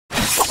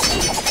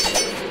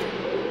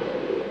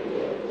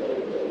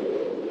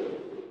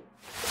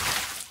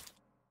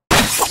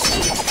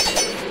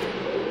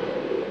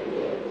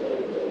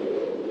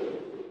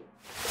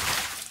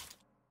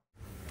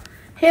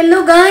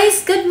Hello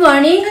guys! Good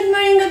morning! Good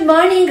morning! Good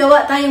morning!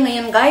 Gawa tayo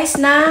ngayon guys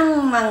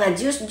ng mga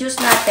juice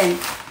natin.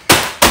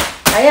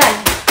 Ayan.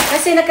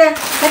 Kasi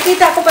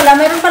nakita ko pala,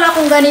 mayroon pala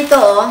akong ganito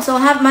oh.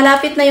 So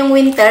malapit na yung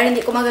winter,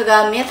 hindi ko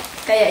magagamit.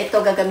 Kaya ito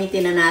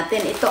gagamitin na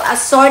natin. Ito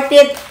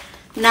assorted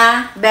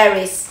na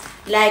berries.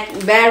 Like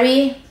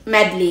berry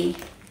medley.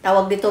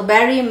 Tawag dito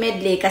berry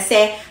medley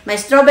kasi may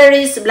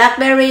strawberries,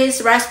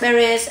 blackberries,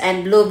 raspberries,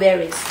 and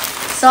blueberries.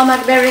 So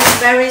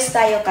mag-berries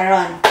tayo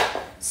karon.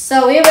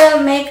 So we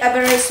will make a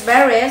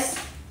berries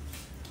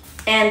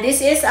and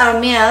this is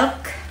our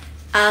milk,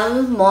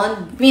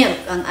 almond milk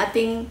ang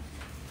ating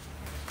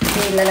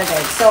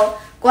nilalagay. So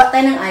kuha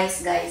tayo ng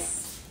ice guys.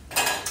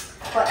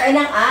 Kuha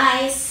tayo ng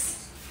ice.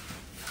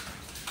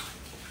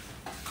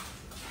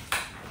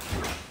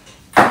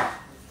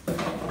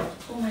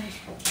 Oh my.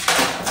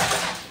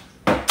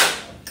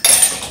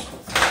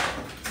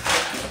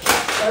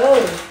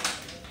 Oh.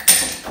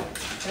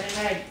 Very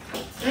hard.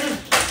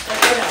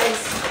 That's the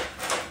ice.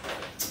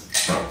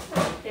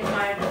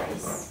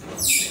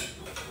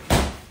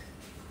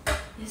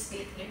 Just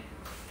get here.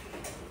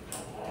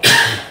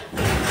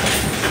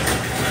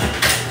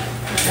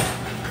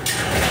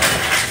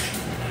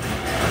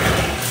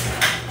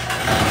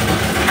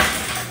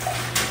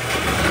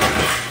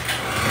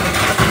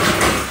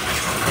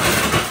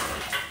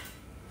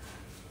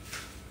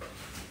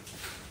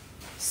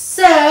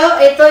 So,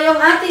 ito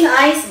yung ating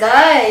ice,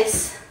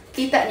 guys.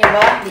 Kita nyo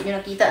ba? Hindi nyo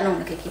nakita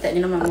nung nakikita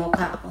nyo naman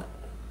mukha ako.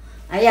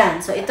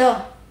 Ayan, so ito.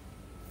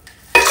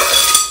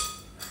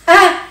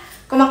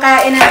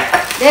 Kumakain na.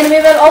 Then we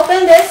will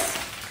open this.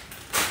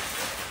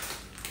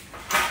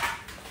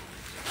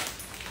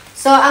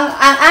 So ang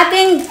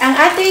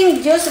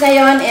ating juice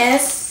ngayon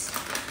is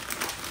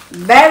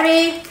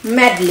berry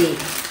medley.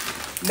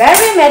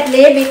 Berry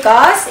medley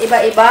because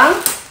iba-ibang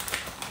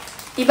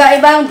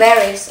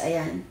berries.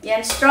 Ayan.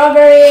 Yan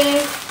strawberry,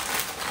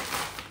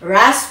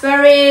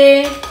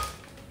 raspberry,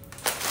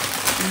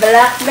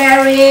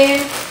 blackberry,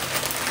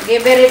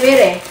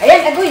 giberi-beri.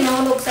 Ayan, agoy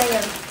nahulog sa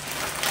yan.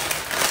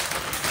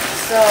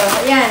 So,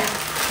 ayan.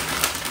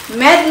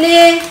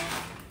 Medley.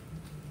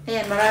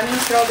 Ayan, maraming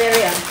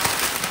strawberry.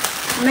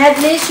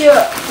 Medley.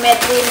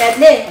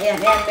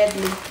 Ayan,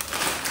 medley.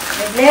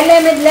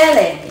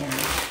 Medlele. Ayan.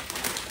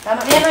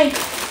 Tama yan, Roy.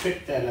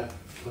 Pick that up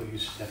before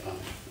you step on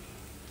it.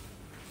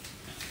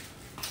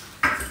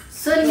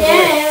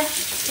 Sunye.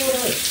 Throw it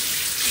away.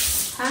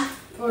 Huh?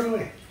 Throw it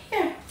away.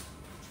 Here.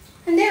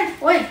 And there.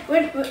 Wait.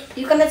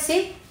 You cannot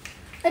see?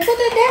 I put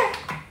it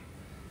there.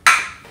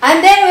 And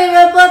then we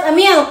will put a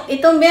milk.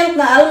 Itong milk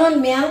na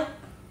almond milk.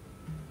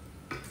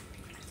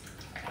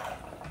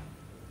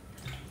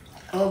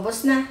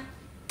 Ubos na.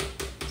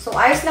 So,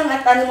 ice lang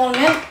at almond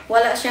milk.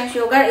 Wala siyang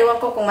sugar. Iwan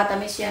ko kung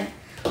matamis yan.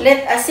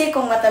 Let us see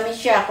kung matamis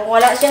siya. Kung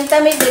wala siyang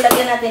tamis,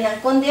 ilagyan natin ng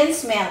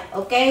condensed milk.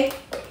 Okay?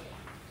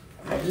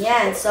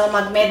 Ayan. So,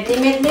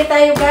 mag-medley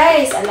tayo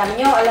guys. Alam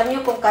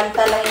nyo kung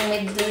kanta lang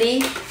yung medley.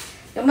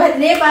 Yung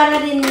medley,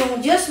 para din yung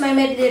juice, may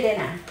medley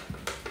din ah.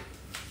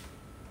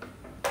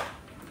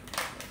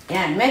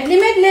 Yan, medley.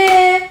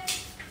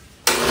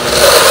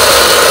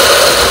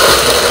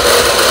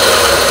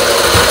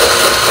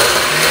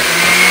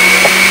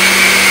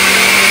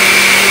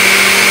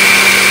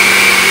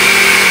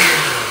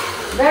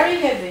 Very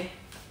heavy.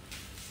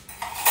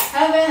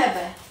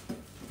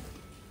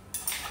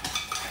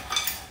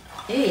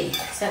 Heavy.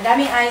 Sa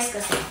daming ice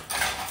kasi.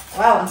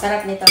 Wow, ang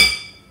sarap nito.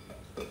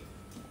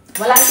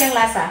 Wala siyang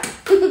lasa.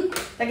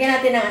 Lagyan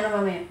natin ng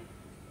ano mamaya.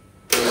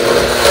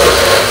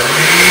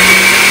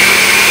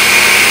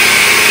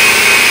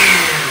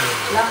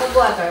 Lapog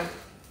water.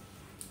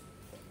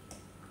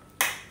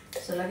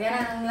 So,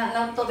 lagyan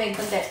ng tubig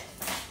kunti.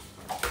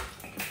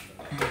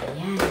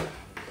 Ayan.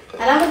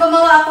 Alam mo,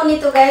 gumawa ako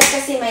nito guys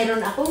kasi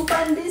mayroon akong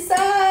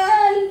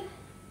pandesal.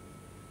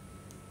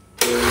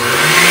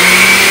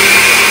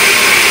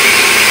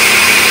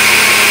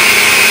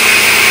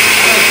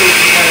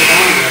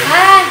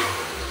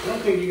 I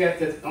don't think you got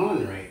that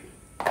on right.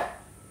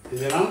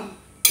 Is it on?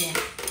 Yeah.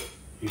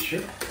 You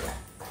sure?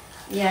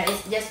 Yeah,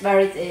 it's just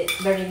very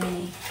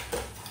mini.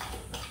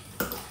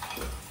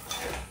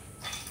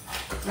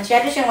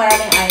 Masyado siyang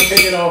maraming ice.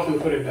 Take it off and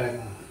put it back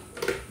on.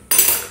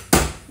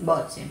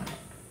 Both same.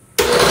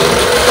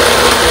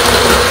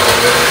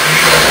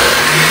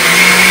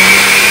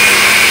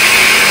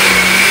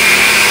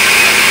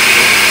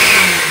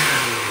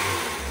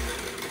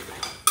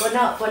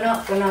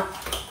 Puno.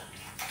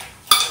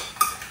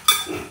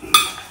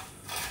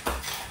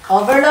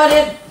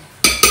 Overloaded.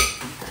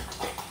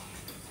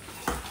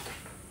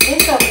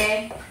 It's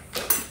okay.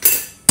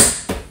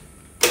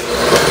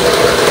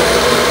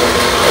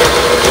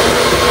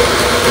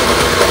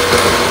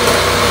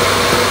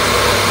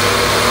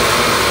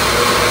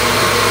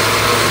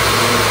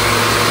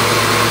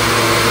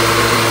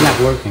 Not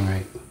working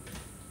right.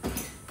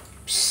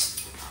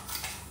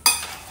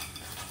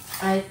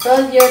 I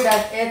told you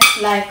that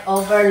it's like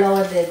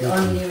overloaded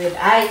only with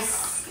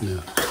ice. No,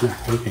 it's not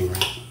working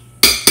right.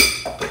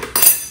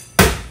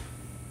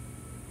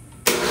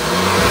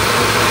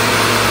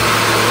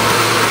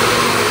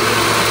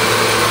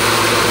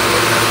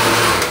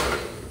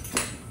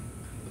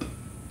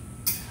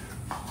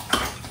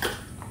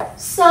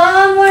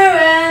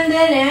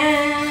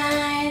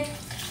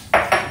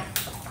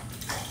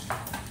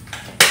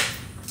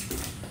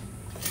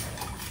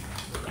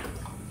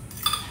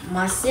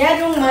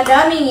 Masyadong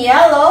madaming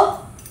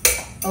yellow.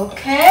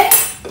 Okay.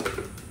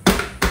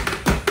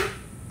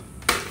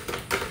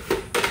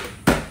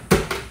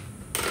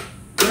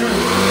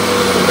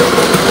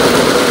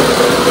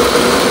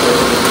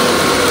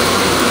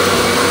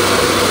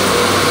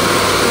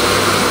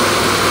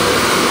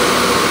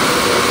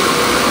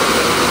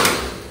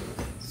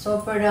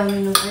 Super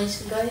dami ng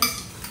ice,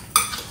 guys.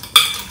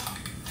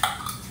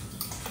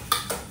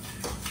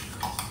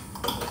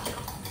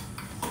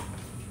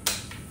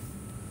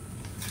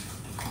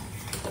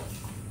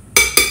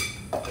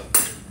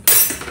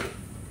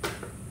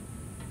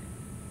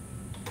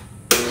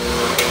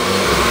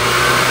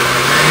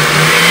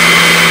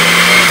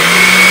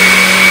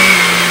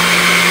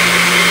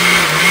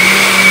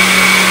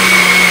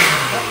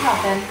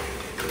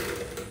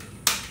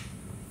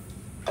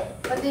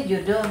 What did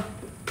you do?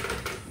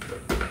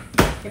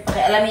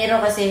 Pakialamiro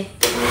kasi.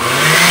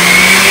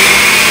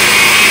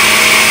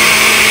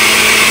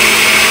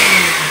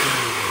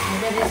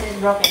 Maybe this is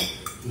broken.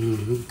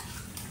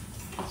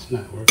 It's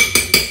not working.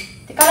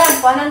 Teka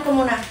lang, kuhanan ko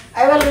muna.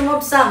 I will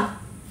remove some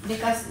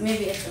because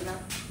maybe it's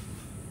enough.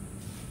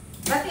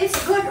 But it's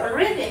good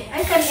already.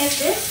 I can eat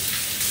this.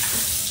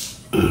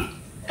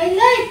 I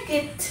like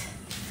it.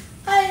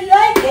 I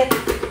like it.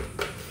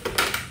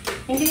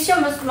 Hindi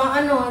siya mas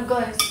maano,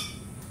 guys.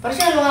 Parang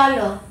siya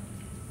halo-halo.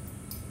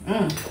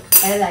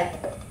 I like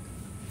it.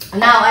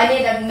 Now, I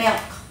need a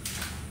milk.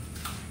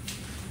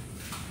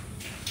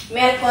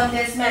 Milk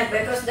contains milk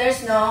because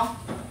there's no,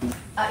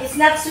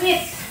 it's not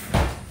sweet.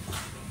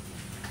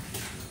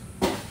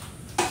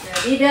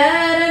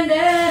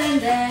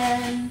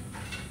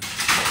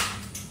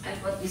 I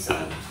put this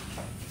on.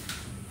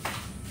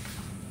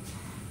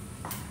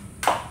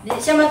 Hindi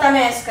siya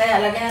matamis,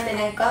 kaya lagyan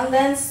natin ng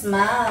condensed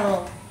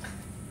milk.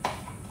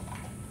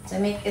 To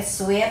make it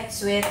sweet,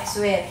 sweet,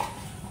 sweet.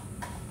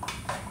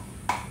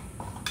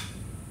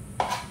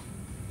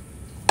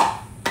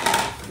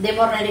 Di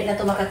mo ready na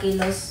ito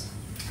makakilos.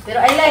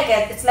 Pero I like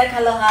it. It's like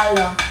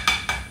halo-halo.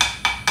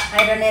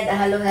 I don't need a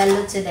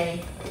halo-halo today.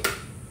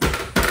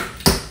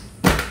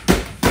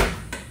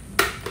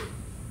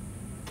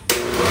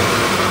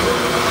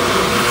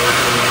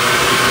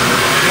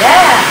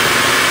 Yeah!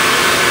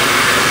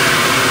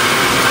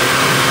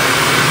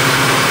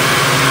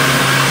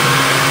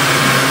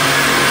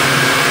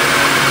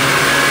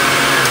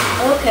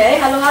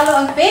 Okay, halo-halo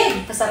ang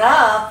pig.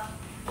 Masarap.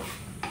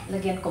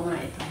 Lagyan ko muna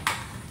ito.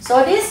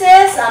 So, this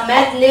is a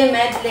medley.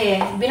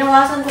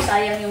 Binawasan ko,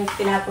 sayang yung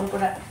pinapon ko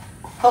na.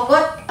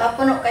 Hugot,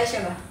 puno kayo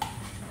siya ba?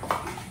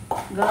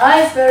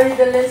 Guys, very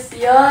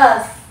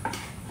delicious.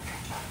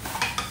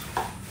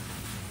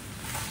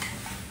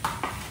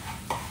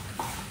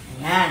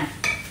 Ayan.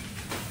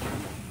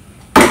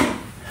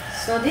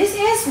 So, this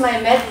is my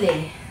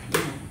medley.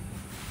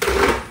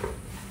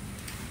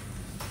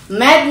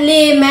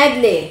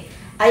 Medley.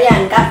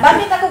 Ayan,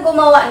 bakit ako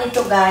gumawa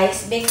nito,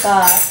 guys?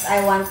 Because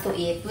I want to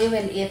eat. We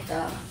will eat.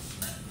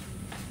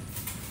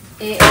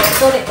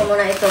 Sorry ko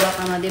muna ito.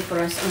 Baka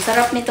ma-defrost. Ang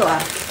sarap nito,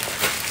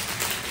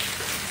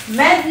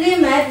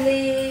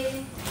 Medley.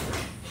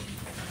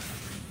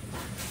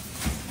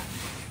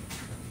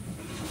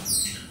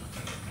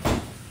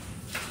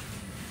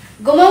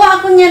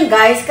 Gumawa ako niyan,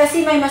 guys,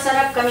 kasi may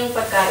masarap kaming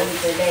pagkain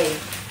today.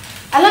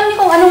 Alam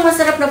niyo kung anong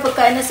masarap na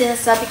pagkain na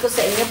sinasabi ko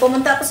sa inyo?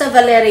 Pumunta ako sa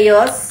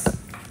Valerios,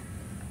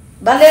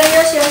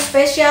 yung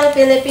special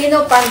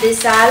Filipino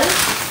pandesal.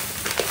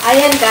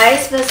 Ayan,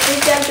 guys, the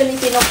special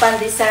Filipino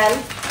pandesal.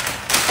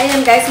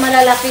 Ayan, guys,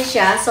 malalaki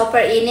siya.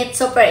 Super init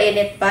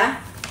pa.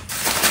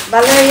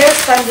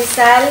 Valerios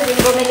pandesal. Din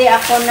bumili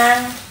ako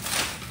ng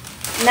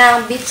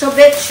bitso.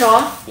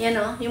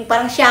 Yan, yung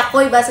parang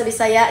shakoy ba sa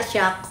Bisaya?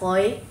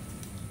 Shakoy.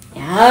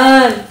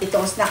 Yan.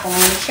 Itoos na ko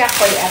ngayon.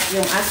 Shakoy at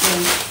yung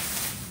aking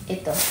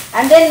ito.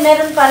 And then,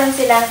 meron pa rin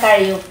silang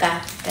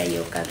karyuka.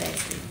 Karyuka,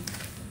 guys.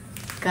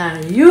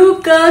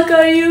 Karyuka,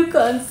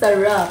 ang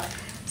sarap.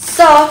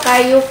 So,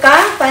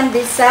 karyuka,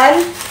 pandesal,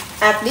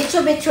 at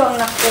bitso ang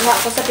nakuha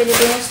ko sa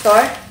Filipino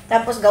store.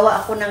 Tapos, gawa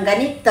ako ng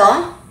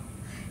ganito.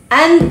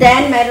 And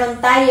then,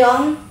 meron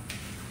tayong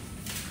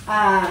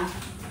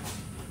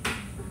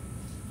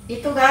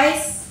ito,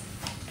 guys.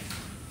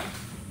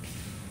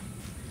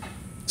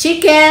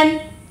 Chicken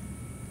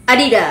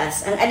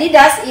Adidas. Ang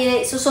Adidas,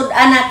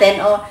 isusudan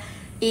natin o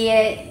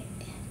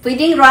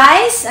pwedeng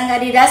rice, ang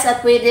Adidas,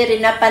 at pwede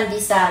rin na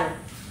pandesal.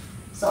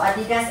 So,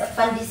 Adidas at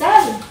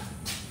pandesal.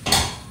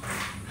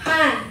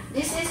 Han,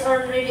 this is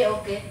already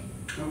okay.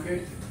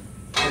 Okay.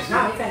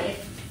 Now, you can eat.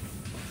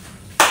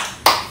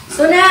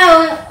 So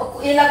now,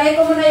 ilagay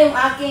ko muna yung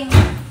aking...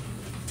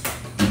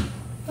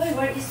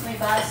 Where is my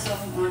baso?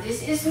 Oh,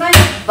 this is my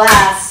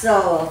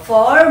baso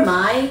for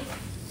my...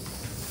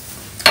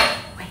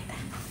 Wait.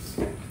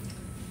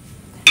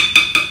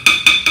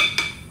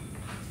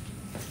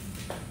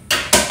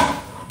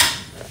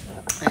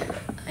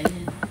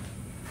 Ayan.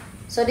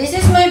 So this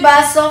is my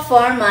baso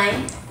for my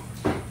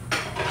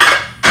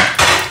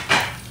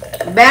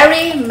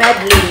berry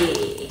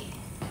medley.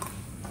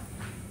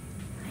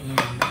 Ayan.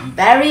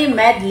 Berry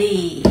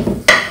medley.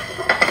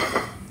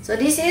 So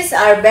this is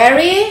our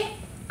berry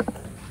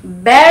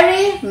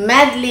Very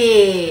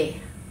medley.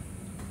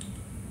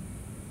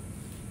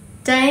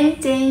 Ting,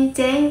 ting,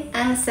 ting.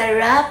 Ang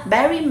sarap.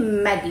 Very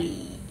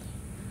medley.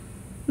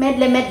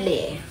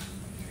 Medley.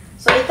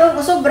 So,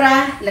 itong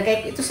sobra, lagay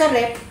ko ito sa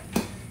rep.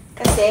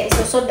 Kasi,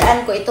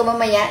 isusudaan ko ito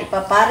mamaya.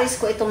 Ipaparis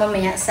ko ito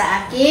mamaya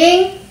sa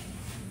aking...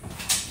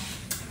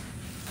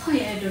 Oh,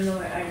 I don't know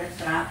where are the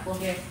trapo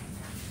here.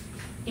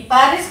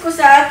 Iparis ko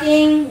sa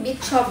aking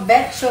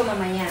betcho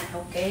mamaya.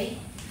 Okay?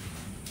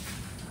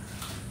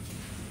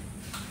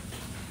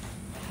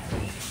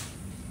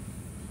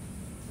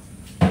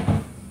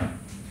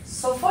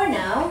 So, for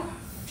now,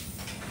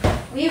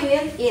 we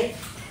will eat.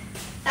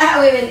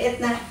 We will eat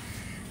na.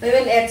 We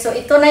will eat. So,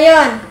 ito na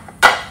yon.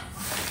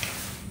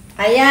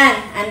 Ayan.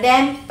 And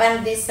then,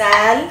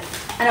 pandesal.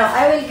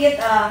 I will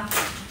get a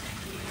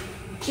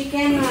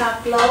chicken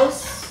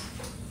close.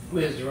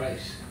 Where's the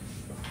rice?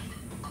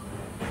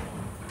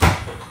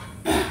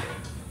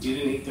 You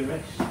didn't eat the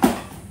rice?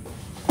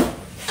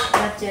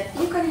 Not yet.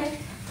 You can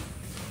have.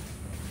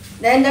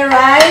 Then, the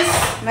rice.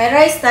 May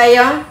rice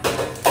tayo.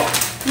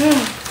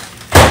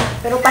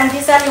 Pero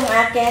pandesal yung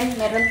akin.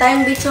 Meron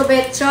tayong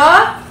betcho.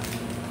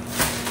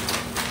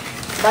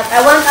 But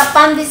I want a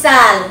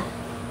pandesal.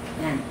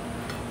 Yan.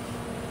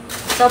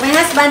 So, my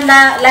husband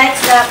likes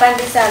the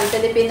pandesal.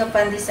 Filipino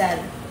pandesal.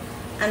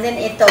 And then,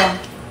 ito.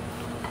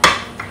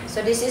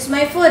 So, this is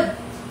my food.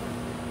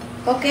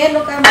 Okay,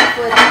 look at my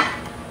food.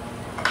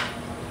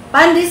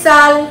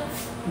 Pandesal.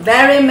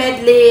 Very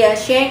medley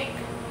shake.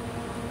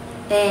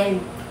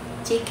 And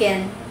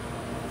chicken.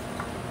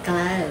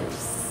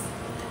 Close.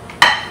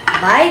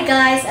 Bye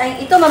guys!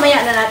 Ay, ito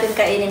mamaya na natin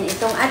kainin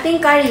itong ating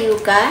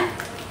karyuka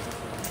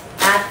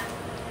at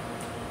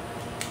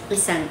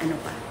isang ano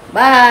pa.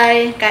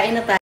 Bye! Kain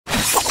na tayo.